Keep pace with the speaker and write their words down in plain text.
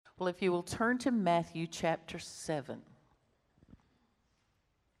Well, if you will turn to Matthew chapter 7.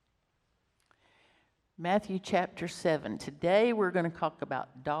 Matthew chapter 7. Today we're going to talk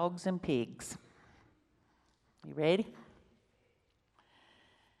about dogs and pigs. You ready?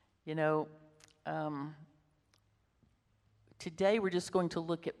 Today we're just going to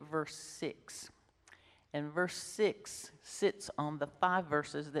look at verse 6. And verse 6 sits on the 5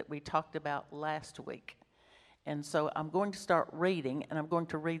 verses that we talked about last week. And so I'm going to start reading, and I'm going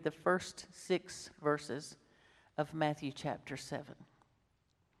to read the first 6 verses of Matthew chapter 7.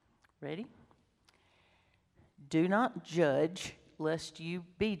 Ready? Do not judge, lest you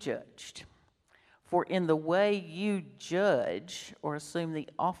be judged. For in the way you judge, or assume the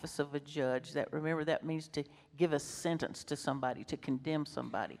office of a judge, remember that means to give a sentence to somebody, to condemn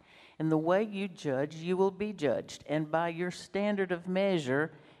somebody. In the way you judge, you will be judged, and by your standard of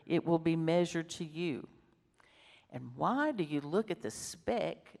measure, it will be measured to you. And why do you look at the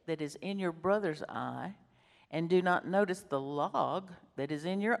speck that is in your brother's eye, and do not notice the log that is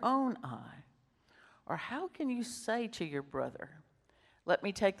in your own eye? Or how can you say to your brother, let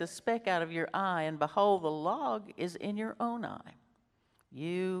me take the speck out of your eye, and behold, the log is in your own eye?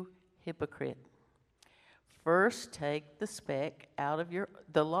 You hypocrite. First take the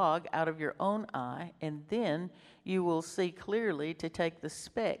log out of your own eye, and then you will see clearly to take the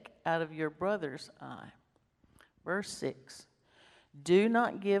speck out of your brother's eye. Verse 6. Do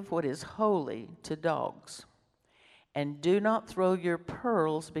not give what is holy to dogs, and do not throw your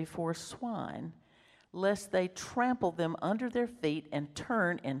pearls before swine, lest they trample them under their feet and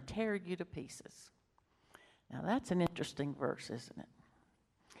turn and tear you to pieces. Now that's an interesting verse, isn't it?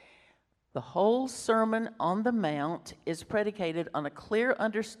 The whole Sermon on the Mount is predicated on a clear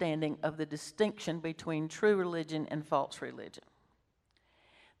understanding of the distinction between true religion and false religion.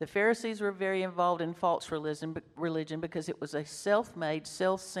 The Pharisees were very involved in false religion because it was a self-made,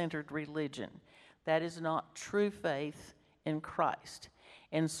 self-centered religion. That is not true faith in Christ.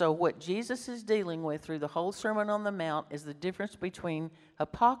 And so what Jesus is dealing with through the whole Sermon on the Mount is the difference between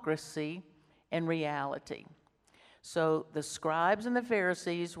hypocrisy and reality. So the scribes and the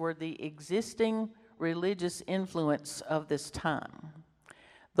Pharisees were the existing religious influence of this time.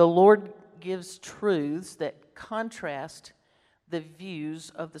 The Lord gives truths that contrast the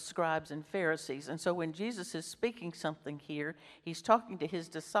views of the scribes and Pharisees. And so when Jesus is speaking something here, he's talking to his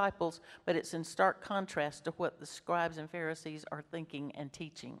disciples, but it's in stark contrast to what the scribes and Pharisees are thinking and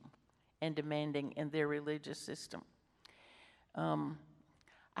teaching and demanding in their religious system. I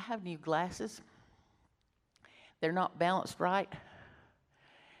have new glasses. They're not balanced right,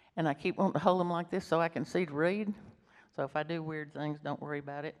 and I keep wanting to hold them like this so I can see to read. So if I do weird things, don't worry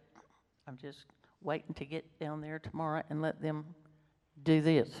about it. I'm just waiting to get down there tomorrow and let them do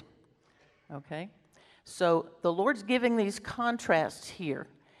this, okay? So the Lord's giving these contrasts here,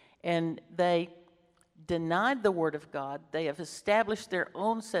 and they denied the Word of God. They have established their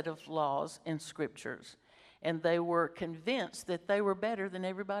own set of laws in Scriptures, and they were convinced that they were better than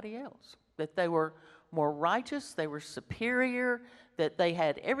everybody else, that they were more righteous, they were superior, that they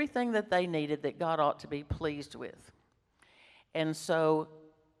had everything that they needed that God ought to be pleased with. And so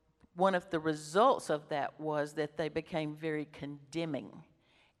one of the results of that was that they became very condemning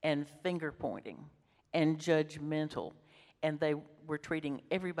and finger-pointing and judgmental. And they were treating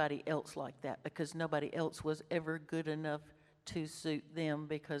everybody else like that because nobody else was ever good enough to suit them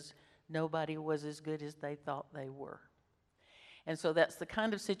because nobody was as good as they thought they were. And so that's the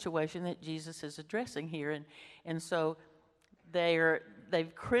kind of situation that Jesus is addressing here. And so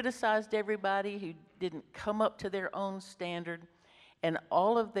they've criticized everybody who didn't come up to their own standard. And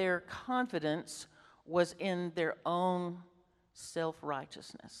all of their confidence was in their own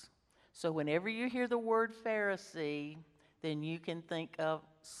self-righteousness. So whenever you hear the word Pharisee, then you can think of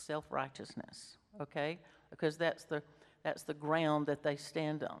self-righteousness, okay? Because that's the ground that they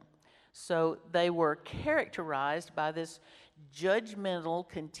stand on. So they were characterized by this judgmental,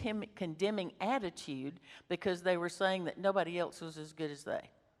 condemning attitude because they were saying that nobody else was as good as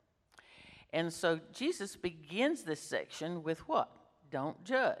they. And so Jesus begins this section with what? Don't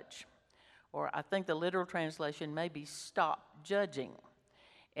judge. Or I think the literal translation may be stop judging.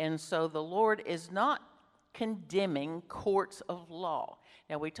 And so the Lord is not condemning courts of law.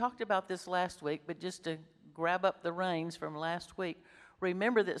 Now, we talked about this last week, but just to grab up the reins from last week,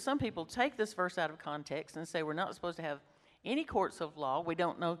 remember that some people take this verse out of context and say we're not supposed to have any courts of law. We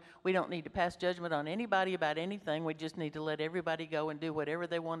don't need to pass judgment on anybody about anything. We just need to let everybody go and do whatever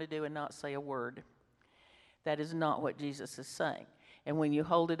they want to do and not say a word. That is not what Jesus is saying. And when you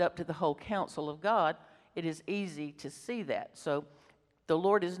hold it up to the whole counsel of God, it is easy to see that. So the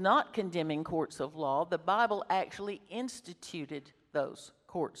Lord is not condemning courts of law. The Bible actually instituted those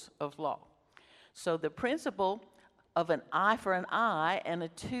courts of law. So the principle of an eye for an eye and a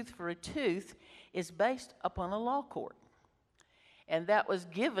tooth for a tooth is based upon a law court. And that was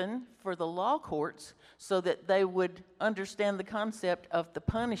given for the law courts so that they would understand the concept of the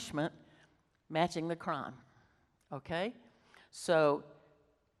punishment matching the crime. Okay? So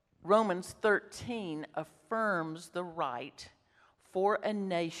Romans 13 affirms the right for a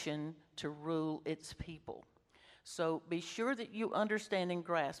nation to rule its people. So be sure that you understand and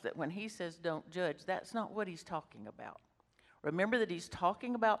grasp that when he says don't judge, that's not what he's talking about. Remember that he's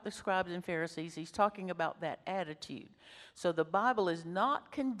talking about the scribes and Pharisees. He's talking about that attitude. So the Bible is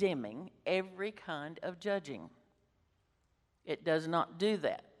not condemning every kind of judging. It does not do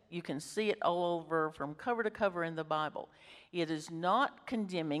that. You can see it all over from cover to cover in the Bible. It is not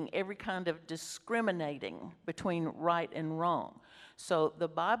condemning every kind of discriminating between right and wrong. So the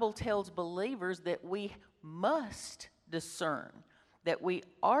Bible tells believers that we must discern, that we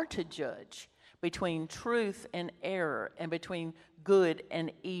are to judge between truth and error and between good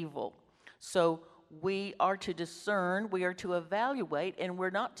and evil. So we are to discern, we are to evaluate, and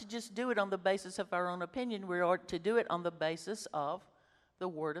we're not to just do it on the basis of our own opinion. We are to do it on the basis of the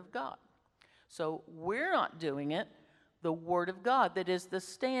Word of God. So we're not doing it. The Word of God, that is the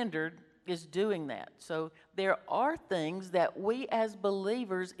standard, is doing that. So there are things that we as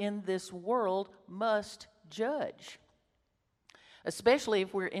believers in this world must judge, especially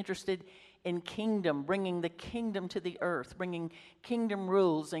if we're interested in kingdom, bringing the kingdom to the earth, bringing kingdom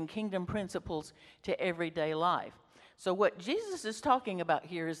rules and kingdom principles to everyday life. So what Jesus is talking about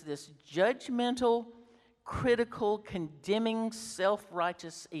here is this judgmental, critical, condemning,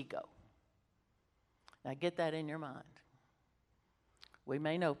 self-righteous ego. Now get that in your mind. We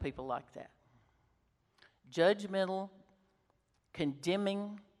may know people like that. Judgmental,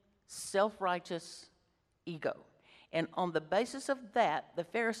 condemning, self-righteous ego. And on the basis of that, the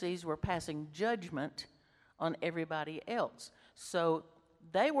Pharisees were passing judgment on everybody else. So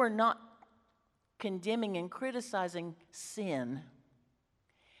they were not condemning and criticizing sin.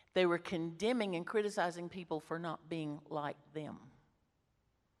 They were condemning and criticizing people for not being like them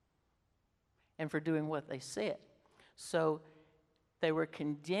and for doing what they said. So they were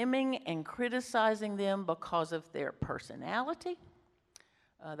condemning and criticizing them because of their personality.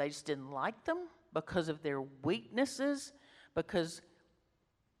 They just didn't like them. Because of their weaknesses, because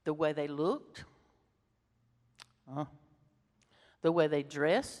the way they looked, the way they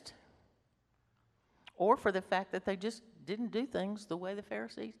dressed, or for the fact that they just didn't do things the way the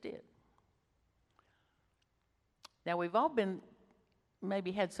Pharisees did. Now, we've all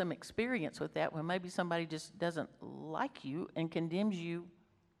maybe had some experience with that when maybe somebody just doesn't like you and condemns you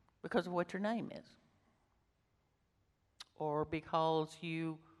because of what your name is, or because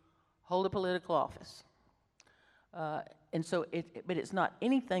you hold a political office. And so, but it's not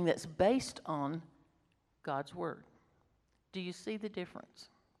anything that's based on God's Word. Do you see the difference?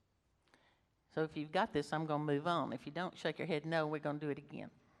 So if you've got this, I'm going to move on. If you don't, shake your head no, we're going to do it again.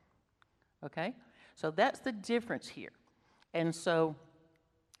 Okay? So that's the difference here. And so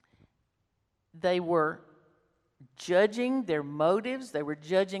they were judging their motives. They were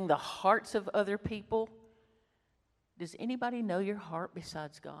judging the hearts of other people. Does anybody know your heart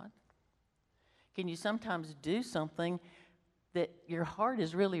besides God? Can you sometimes do something that your heart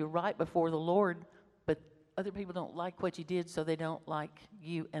is really right before the Lord, but other people don't like what you did, so they don't like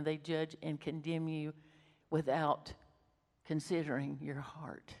you, and they judge and condemn you without considering your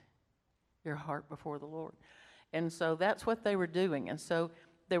heart before the Lord? And so that's what they were doing. And so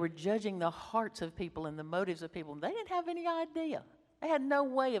they were judging the hearts of people and the motives of people. And they didn't have any idea. They had no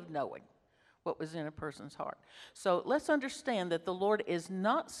way of knowing what was in a person's heart. So let's understand that the Lord is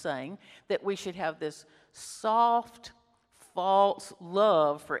not saying that we should have this soft, false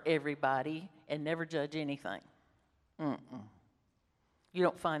love for everybody and never judge anything. You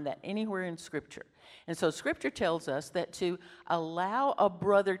don't find that anywhere in Scripture. And so Scripture tells us that to allow a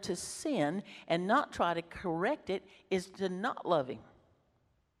brother to sin and not try to correct it is to not love him.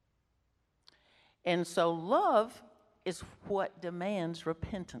 And so love is what demands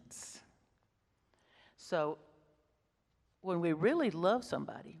repentance. So when we really love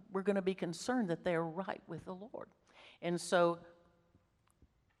somebody, we're going to be concerned that they are right with the Lord. And so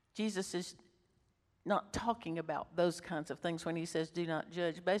Jesus is not talking about those kinds of things when he says do not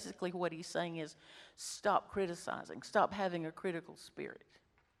judge. Basically what he's saying is stop criticizing. Stop having a critical spirit.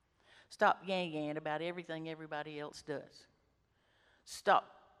 Stop yang-yang about everything everybody else does.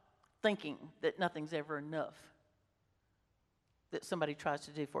 Stop thinking that nothing's ever enough that somebody tries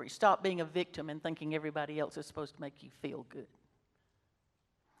to do for you. Stop being a victim and thinking everybody else is supposed to make you feel good.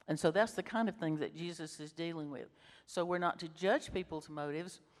 And so that's the kind of thing that Jesus is dealing with. So we're not to judge people's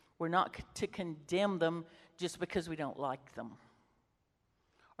motives. We're not to condemn them just because we don't like them,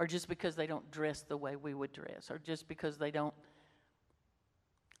 or just because they don't dress the way we would dress, or just because they don't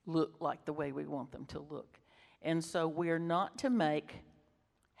look like the way we want them to look. And so we're not to make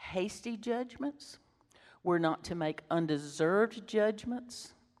hasty judgments. We're not to make undeserved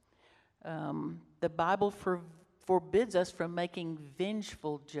judgments. The Bible forbids us from making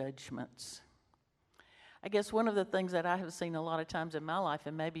vengeful judgments. I guess one of the things that I have seen a lot of times in my life,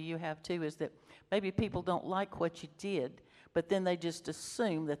 and maybe you have too, is that maybe people don't like what you did, but then they just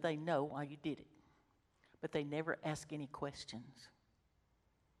assume that they know why you did it. But they never ask any questions.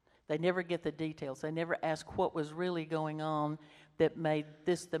 They never get the details. They never ask what was really going on that made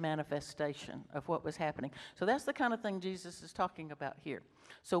this the manifestation of what was happening. So that's the kind of thing Jesus is talking about here.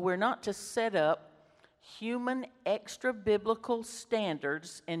 So we're not to set up human extra-biblical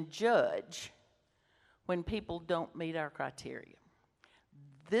standards and judge when people don't meet our criteria.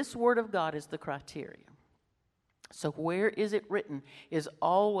 This Word of God is the criteria. So where is it written is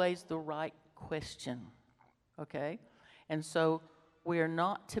always the right question, okay? And so we are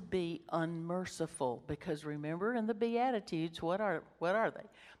not to be unmerciful, because remember in the Beatitudes, what are they?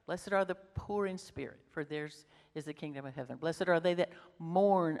 Blessed are the poor in spirit, for theirs is the kingdom of heaven. Blessed are they that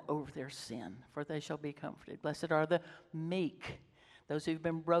mourn over their sin, for they shall be comforted. Blessed are the meek, those who've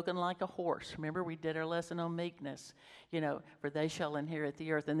been broken like a horse. Remember, we did our lesson on meekness, for they shall inherit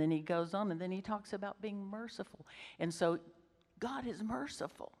the earth. And then he goes on, and then he talks about being merciful. And so God is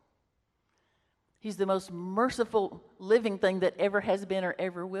merciful. He's the most merciful living thing that ever has been or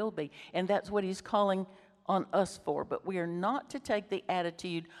ever will be. And that's what he's calling on us for. But we are not to take the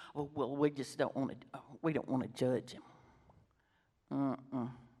attitude, oh, well, we don't want to judge him.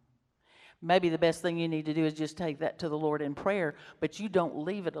 Maybe the best thing you need to do is just take that to the Lord in prayer, but you don't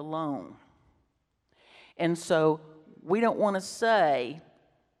leave it alone. And so we don't want to say,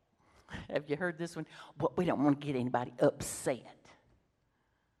 have you heard this one? Well, we don't want to get anybody upset.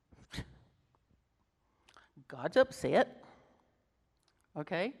 God's upset,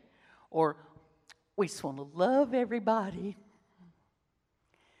 okay? Or we just want to love everybody.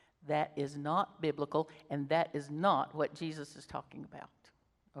 That is not biblical, and that is not what Jesus is talking about,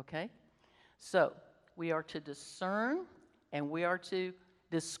 okay? So we are to discern, and we are to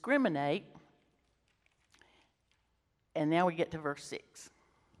discriminate. And now we get to verse 6.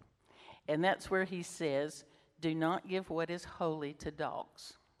 And that's where he says, do not give what is holy to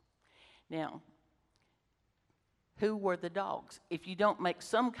dogs. Now, who were the dogs? If you don't make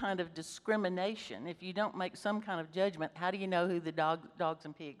some kind of discrimination, if you don't make some kind of judgment, how do you know who the dogs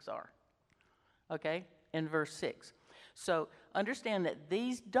and pigs are? Okay, in verse 6. So understand that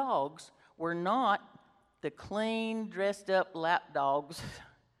these dogs were not the clean, dressed up lap dogs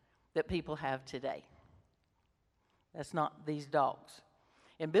that people have today. That's not these dogs.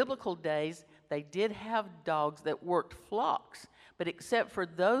 In biblical days, they did have dogs that worked flocks, but except for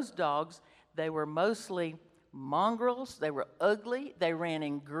those dogs, they were mostly mongrels. They were ugly. They ran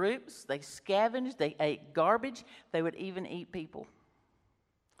in groups. They scavenged. They ate garbage. They would even eat people.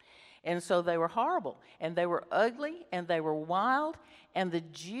 And so they were horrible, and they were ugly, and they were wild, and the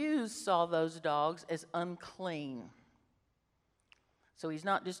Jews saw those dogs as unclean. So he's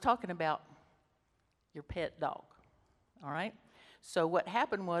not just talking about your pet dog, all right? So what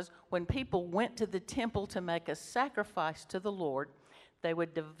happened was, when people went to the temple to make a sacrifice to the Lord, they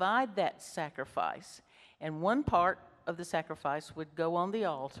would divide that sacrifice, and one part of the sacrifice would go on the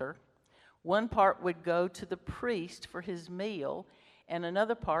altar, one part would go to the priest for his meal, and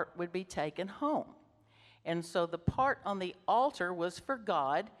another part would be taken home. And so the part on the altar was for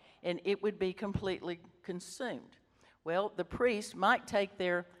God, and it would be completely consumed. Well, the priest might take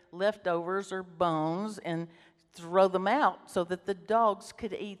their leftovers or bones and throw them out so that the dogs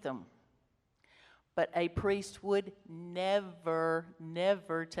could eat them. But a priest would never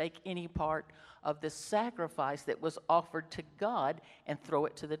take any part of the sacrifice that was offered to God and throw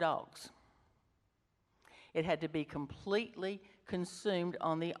it to the dogs. It had to be completely consumed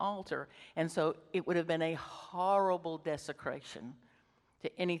on the altar. And so it would have been a horrible desecration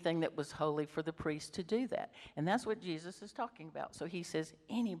to anything that was holy for the priest to do that. And that's what Jesus is talking about. So he says,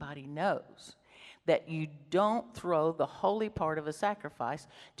 anybody knows that you don't throw the holy part of a sacrifice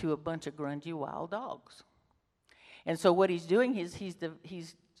to a bunch of grungy wild dogs. And so what he's doing is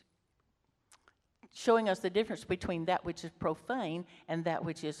he's showing us the difference between that which is profane and that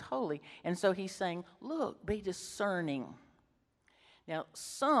which is holy. And so he's saying, look, be discerning. Now,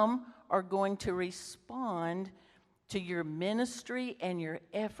 some are going to respond to your ministry and your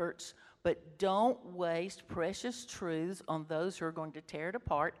efforts But don't waste precious truths on those who are going to tear it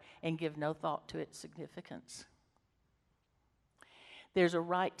apart and give no thought to its significance. There's a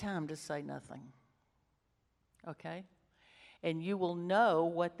right time to say nothing, okay? And you will know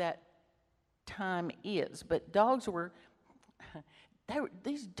what that time is. But dogs were,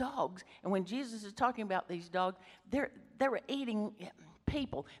 these dogs, and when Jesus is talking about these dogs, they were eating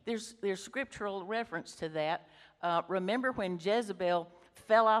people. There's scriptural reference to that. Remember when Jezebel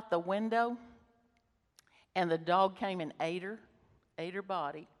fell out the window and the dog came and ate her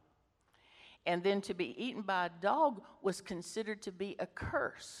body? And then to be eaten by a dog was considered to be a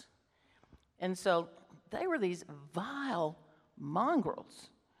curse. And so they were these vile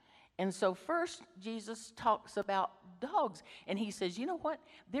mongrels. And so first Jesus talks about dogs. And he says, you know what?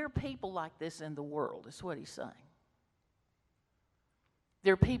 There are people like this in the world, is what he's saying.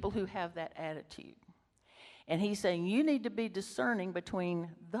 There are people who have that attitude. And he's saying you need to be discerning between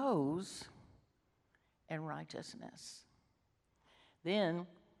those and righteousness. Then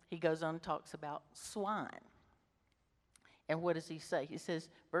he goes on and talks about swine. And what does he say? He says,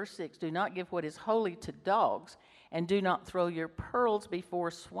 verse 6, do not give what is holy to dogs, and do not throw your pearls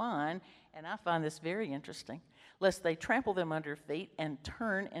before swine. And I find this very interesting, lest they trample them under feet and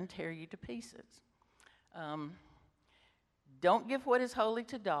turn and tear you to pieces. Don't give what is holy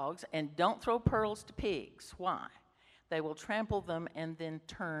to dogs, and don't throw pearls to pigs. Why? They will trample them and then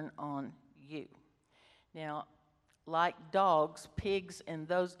turn on you. Now, like dogs, pigs in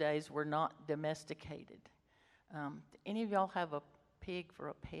those days were not domesticated. Any of y'all have a pig for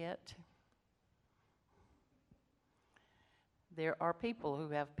a pet? There are people who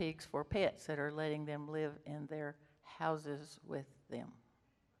have pigs for pets that are letting them live in their houses with them.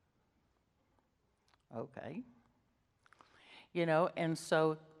 Okay. You know, and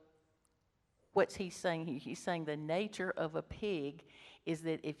so what's he saying? He's saying the nature of a pig is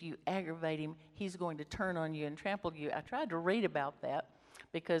that if you aggravate him, he's going to turn on you and trample you. I tried to read about that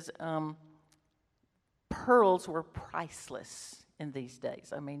because pearls were priceless in these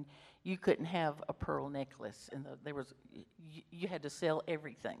days. I mean, you couldn't have a pearl necklace. You had to sell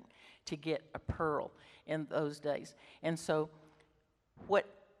everything to get a pearl in those days. And so what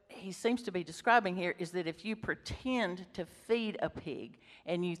he seems to be describing here is that if you pretend to feed a pig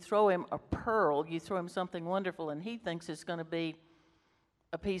and you throw him a pearl, you throw him something wonderful, and he thinks it's going to be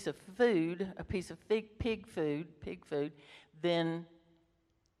a piece of food, a piece of pig food, then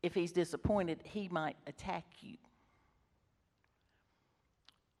if he's disappointed, he might attack you.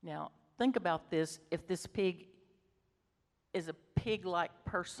 Now, think about this. If this pig is a pig-like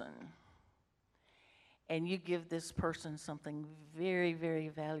person, and you give this person something very, very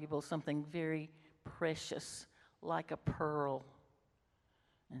valuable, something very precious, like a pearl,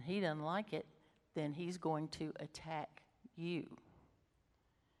 and he doesn't like it, then he's going to attack you.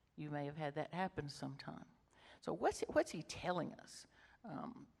 You may have had that happen sometime. So what's he telling us?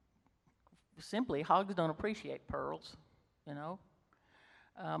 Simply, hogs don't appreciate pearls, you know.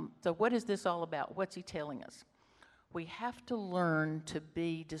 So what is this all about? What's he telling us? We have to learn to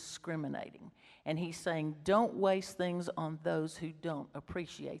be discriminating. And he's saying, don't waste things on those who don't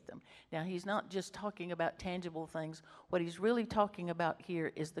appreciate them. Now, he's not just talking about tangible things. What he's really talking about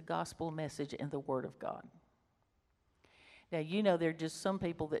here is the gospel message and the Word of God. Now, you know, there are just some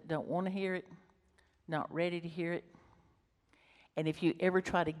people that don't want to hear it, not ready to hear it. And if you ever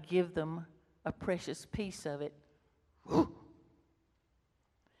try to give them a precious piece of it, whoo.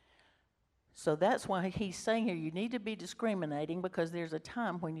 So that's why he's saying here, you need to be discriminating, because there's a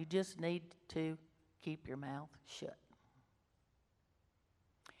time when you just need to keep your mouth shut.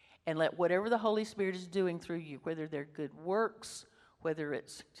 And let whatever the Holy Spirit is doing through you, whether they're good works, whether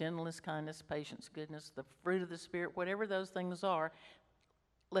it's gentleness, kindness, patience, goodness, the fruit of the Spirit, whatever those things are,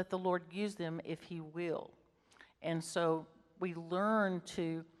 let the Lord use them if He will. And so we learn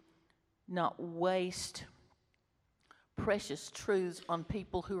to not waste precious truths on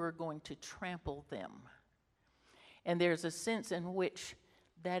people who are going to trample them. And there's a sense in which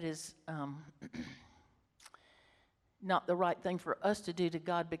that is not the right thing for us to do to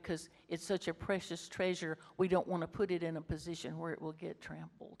God, because it's such a precious treasure. We don't want to put it in a position where it will get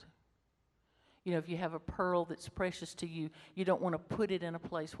trampled. You know, if you have a pearl that's precious to you, you don't want to put it in a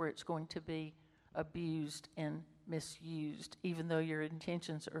place where it's going to be abused and misused, even though your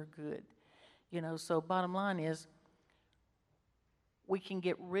intentions are good. You know, so bottom line is, we can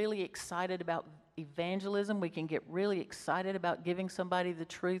get really excited about evangelism. We can get really excited about giving somebody the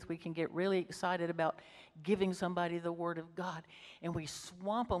truth. We can get really excited about giving somebody the Word of God. And we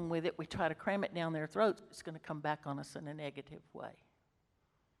swamp them with it. We try to cram it down their throats. It's going to come back on us in a negative way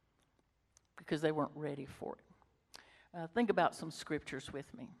because they weren't ready for it. Think about some scriptures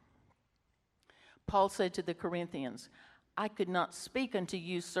with me. Paul said to the Corinthians, I could not speak unto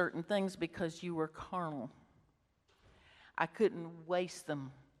you certain things because you were carnal. I couldn't waste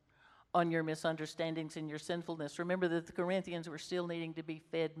them on your misunderstandings and your sinfulness. Remember that the Corinthians were still needing to be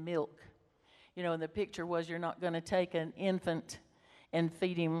fed milk. You know, and the picture was you're not going to take an infant and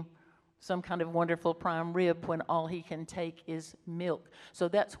feed him some kind of wonderful prime rib when all he can take is milk. So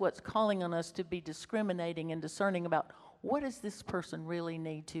that's what's calling on us to be discriminating and discerning about what does this person really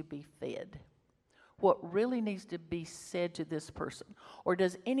need to be fed? What really needs to be said to this person? Or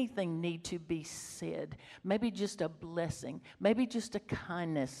does anything need to be said? Maybe just a blessing, maybe just a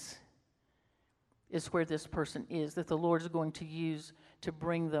kindness is where this person is, that the Lord is going to use to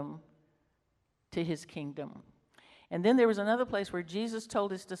bring them to his kingdom. And then there was another place where Jesus told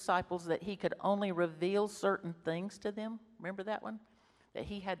his disciples that he could only reveal certain things to them. Remember that one? That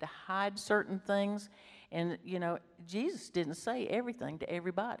he had to hide certain things. And, you know, Jesus didn't say everything to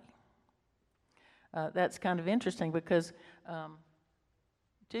everybody. That's kind of interesting because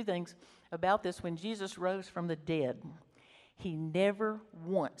two things about this. When Jesus rose from the dead, he never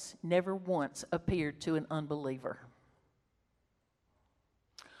once appeared to an unbeliever.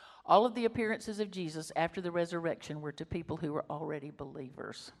 All of the appearances of Jesus after the resurrection were to people who were already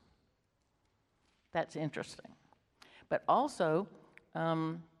believers. That's interesting. But also,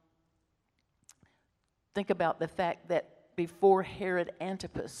 think about the fact that before Herod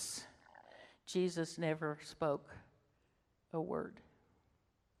Antipas, Jesus never spoke a word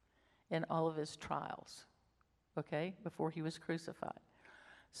in all of his trials, okay, before he was crucified.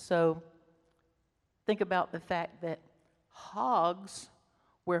 So think about the fact that hogs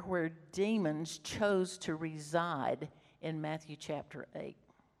were where demons chose to reside in Matthew chapter 8.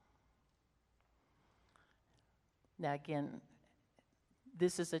 Now again,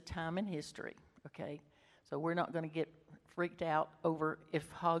 this is a time in history, okay? So we're not going to get freaked out over if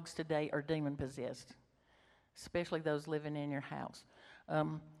hogs today are demon-possessed, especially those living in your house.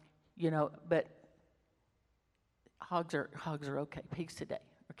 You know, but hogs are okay, pigs today,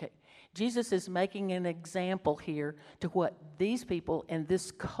 okay? Jesus is making an example here to what these people and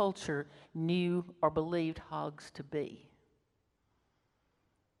this culture knew or believed hogs to be.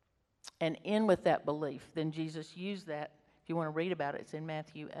 And in with that belief, then Jesus used that. If you want to read about it, it's in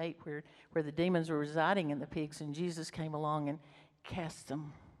Matthew 8 where the demons were residing in the pigs, and Jesus came along and cast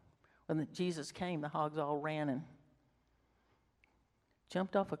them. When Jesus came, the hogs all ran and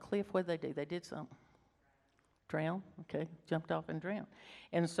jumped off a cliff. What did they do? They did something. Drown? Okay, jumped off and drowned.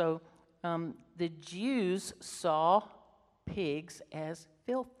 And so the Jews saw pigs as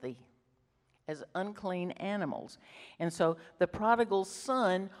filthy, as unclean animals. And so the prodigal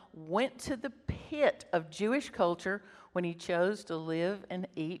son went to the pit of Jewish culture when he chose to live and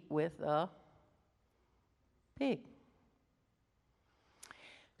eat with a pig.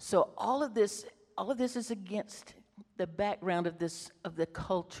 So all of this is against the background of the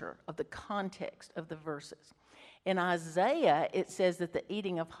culture, of the context of the verses. In Isaiah, it says that the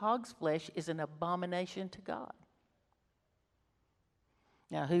eating of hog's flesh is an abomination to God.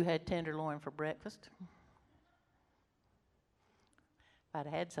 Now, who had tenderloin for breakfast? If I'd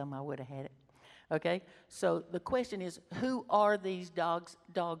had some, I would have had it. Okay? So the question is, who are these dogs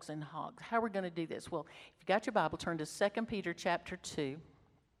and hogs? How are we going to do this? Well, if you got your Bible, turn to 2 Peter chapter 2.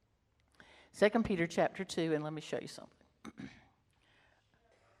 2 Peter chapter 2, and let me show you something.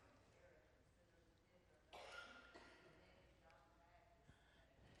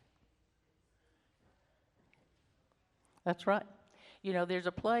 That's right. You know, there's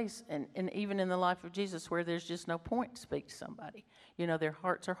a place, and even in the life of Jesus, where there's just no point to speak to somebody. You know, their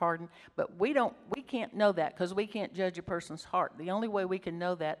hearts are hardened. But we can't know that because we can't judge a person's heart. The only way we can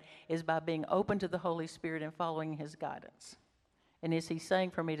know that is by being open to the Holy Spirit and following his guidance. And is he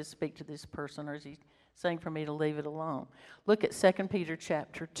saying for me to speak to this person, or is he saying for me to leave it alone? Look at 2 Peter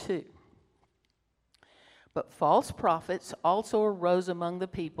chapter 2. But false prophets also arose among the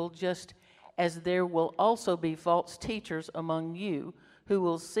people, just as there will also be false teachers among you who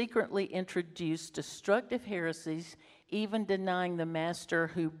will secretly introduce destructive heresies, even denying the master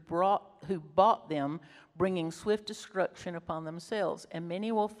who bought them, bringing swift destruction upon themselves. And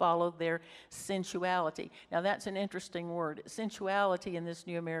many will follow their sensuality. Now that's an interesting word. Sensuality in this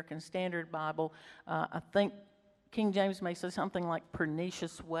New American Standard Bible, I think King James may say something like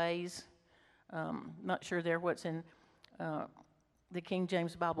pernicious ways. Not sure there what's in the King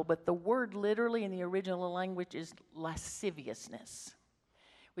James Bible, but the word literally in the original language is lasciviousness.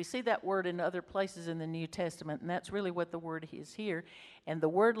 We see that word in other places in the New Testament, and that's really what the word is here. And the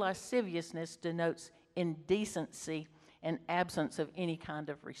word lasciviousness denotes indecency and absence of any kind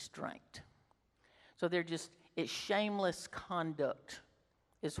of restraint. So it's shameless conduct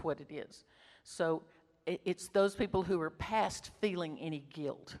is what it is. So it's those people who are past feeling any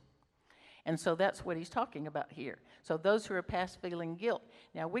guilt. And so that's what he's talking about here. So those who are past feeling guilt.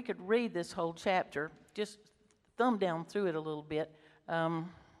 Now, we could read this whole chapter, just thumb down through it a little bit.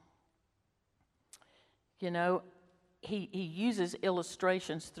 He uses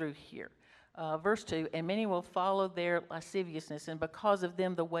illustrations through here. Verse 2, and many will follow their lasciviousness, and because of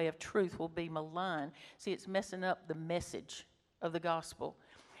them the way of truth will be maligned. See, it's messing up the message of the gospel.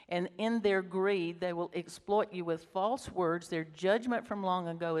 And in their greed they will exploit you with false words. Their judgment from long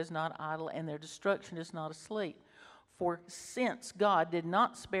ago is not idle, and their destruction is not asleep. For since God did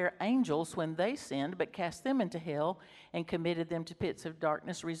not spare angels when they sinned, but cast them into hell and committed them to pits of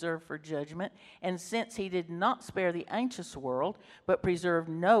darkness reserved for judgment, and since he did not spare the anxious world, but preserved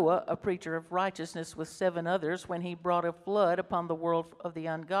Noah, a preacher of righteousness, with 7 others, when he brought a flood upon the world of the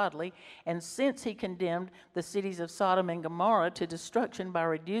ungodly, and since he condemned the cities of Sodom and Gomorrah to destruction by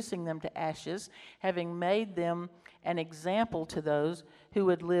reducing them to ashes, having made them an example to those who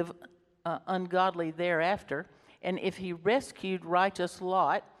would live ungodly thereafter, and if he rescued righteous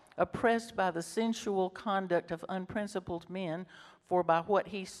Lot, oppressed by the sensual conduct of unprincipled men, for by what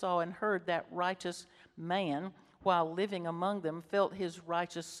he saw and heard that righteous man, while living among them, felt his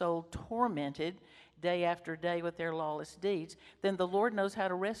righteous soul tormented day after day with their lawless deeds, then the Lord knows how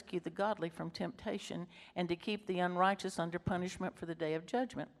to rescue the godly from temptation and to keep the unrighteous under punishment for the day of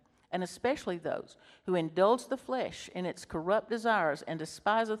judgment. And especially those who indulge the flesh in its corrupt desires and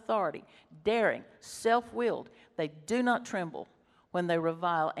despise authority, daring, self-willed, they do not tremble when they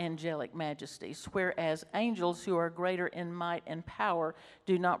revile angelic majesties, whereas angels who are greater in might and power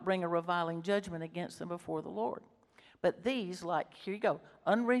do not bring a reviling judgment against them before the Lord. But these, like, here you go,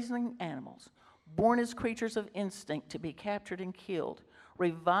 unreasoning animals, born as creatures of instinct to be captured and killed,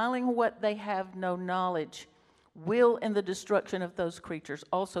 reviling what they have no knowledge, will in the destruction of those creatures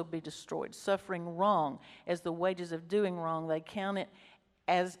also be destroyed. Suffering wrong as the wages of doing wrong, they count it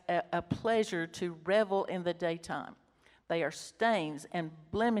as a pleasure to revel in the daytime. They are stains and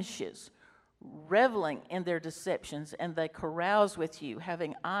blemishes, reveling in their deceptions, and they carouse with you,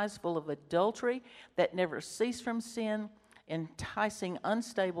 having eyes full of adultery that never cease from sin, enticing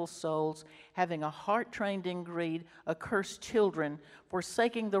unstable souls, having a heart trained in greed, accursed children,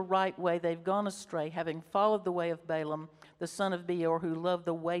 forsaking the right way, they've gone astray, having followed the way of Balaam, the son of Beor, who loved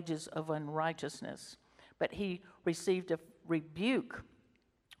the wages of unrighteousness. But he received a rebuke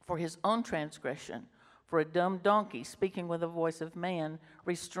for his own transgression. For a dumb donkey, speaking with the voice of man,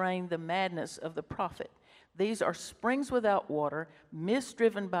 restrained the madness of the prophet. These are springs without water, mist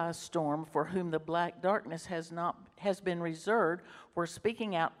driven by a storm, for whom the black darkness has been reserved. For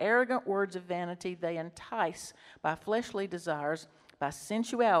speaking out arrogant words of vanity, they entice by fleshly desires, by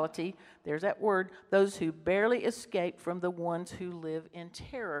sensuality, there's that word, those who barely escape from the ones who live in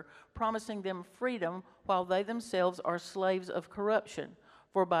terror, promising them freedom while they themselves are slaves of corruption.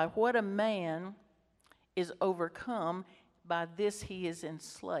 For by what a man is overcome, by this he is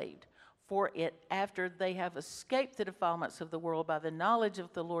enslaved. For it, after they have escaped the defilements of the world by the knowledge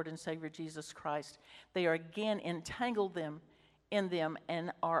of the Lord and Savior Jesus Christ, they are again entangled in them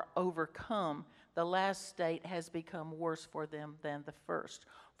and are overcome. The last state has become worse for them than the first.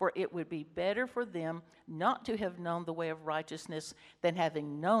 For it would be better for them not to have known the way of righteousness than,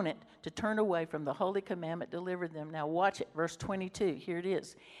 having known it, to turn away from the holy commandment delivered them. Now watch it, verse 22. Here it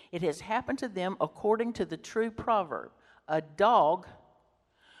is. It has happened to them according to the true proverb. A dog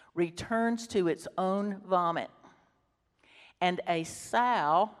returns to its own vomit, and a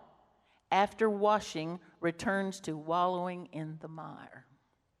sow, after washing, returns to wallowing in the mire.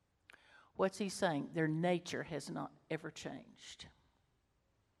 What's he saying? Their nature has not ever changed.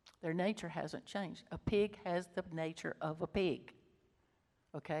 Their nature hasn't changed. A pig has the nature of a pig.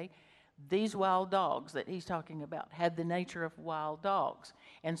 Okay? These wild dogs that he's talking about had the nature of wild dogs.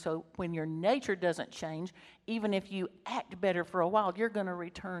 And so when your nature doesn't change, even if you act better for a while, you're going to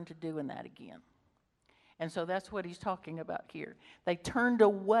return to doing that again. And so that's what he's talking about here. They turned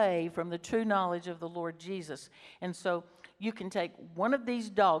away from the true knowledge of the Lord Jesus. And so you can take one of these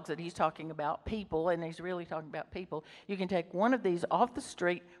dogs that he's talking about, people, and he's really talking about people. You can take one of these off the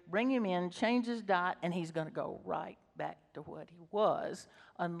street, bring him in, change his diet, and he's going to go right back to what he was,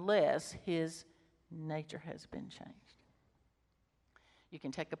 unless his nature has been changed. You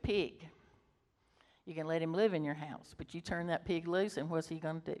can take a pig. You can let him live in your house, but you turn that pig loose, and what's he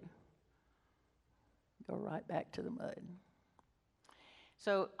going to do? Go right back to the mud.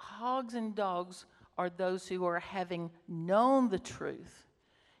 So hogs and dogs are those who are, having known the truth,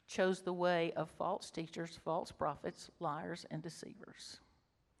 chose the way of false teachers, false prophets, liars, and deceivers.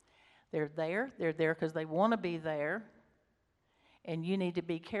 They're there because they want to be there, And you need to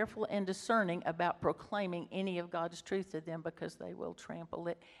be careful and discerning about proclaiming any of God's truth to them, because they will trample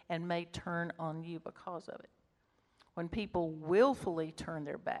it and may turn on you because of it. When people willfully turn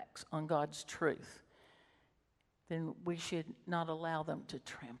their backs on God's truth, then we should not allow them to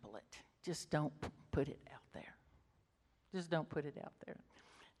trample it. Just don't put it out there. Just don't put it out there.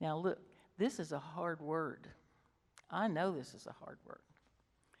 Now look, this is a hard word. I know this is a hard word,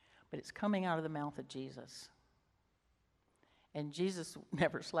 but it's coming out of the mouth of Jesus. And Jesus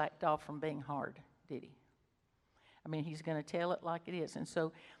never slacked off from being hard, did he? I mean, he's going to tell it like it is. And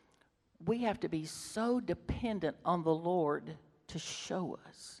so we have to be so dependent on the Lord to show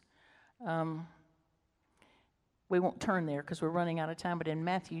us. We won't turn there because we're running out of time, but in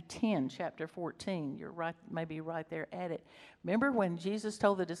Matthew 10, chapter 14, you're right, maybe right there at it. Remember when Jesus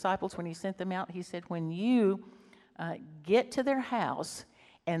told the disciples when he sent them out, he said, when you get to their house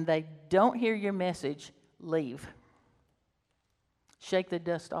and they don't hear your message, leave. Shake the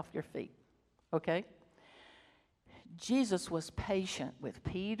dust off your feet, okay? Jesus was patient with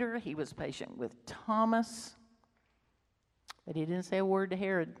Peter. He was patient with Thomas. But he didn't say a word to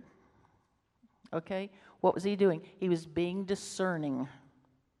Herod, okay? What was he doing? He was being discerning.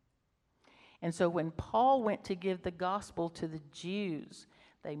 And so when Paul went to give the gospel to the Jews,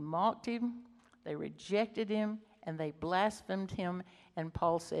 they mocked him, they rejected him, and they blasphemed him. And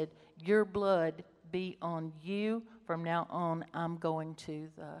Paul said, your blood be on you. From now on, I'm going to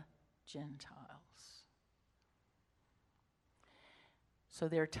the Gentiles. So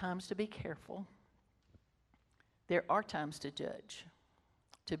there are times to be careful. There are times to judge,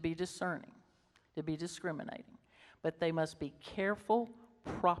 to be discerning, to be discriminating. But they must be careful,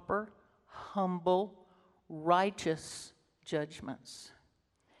 proper, humble, righteous judgments.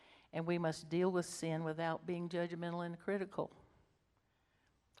 And we must deal with sin without being judgmental and critical.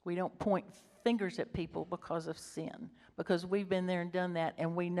 We don't point fingers at people because of sin, because we've been there and done that,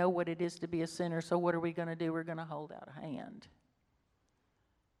 and we know what it is to be a sinner, so what are we going to do? We're going to hold out a hand.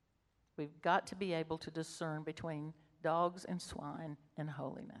 We've got to be able to discern between dogs and swine and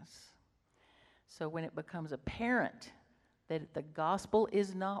holiness. So when it becomes apparent that the gospel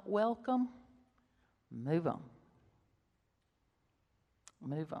is not welcome, move on.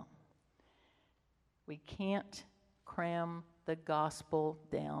 Move on. We can't cram the gospel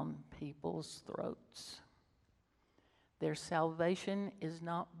down people's throats. Their salvation is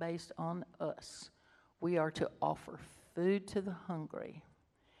not based on us. We are to offer food to the hungry.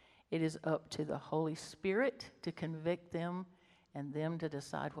 It is up to the Holy Spirit to convict them and them to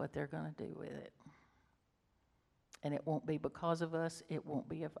decide what they're going to do with it. And it won't be because of us. It won't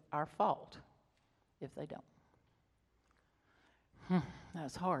be our fault if they don't.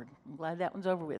 That's hard. I'm glad that one's over with.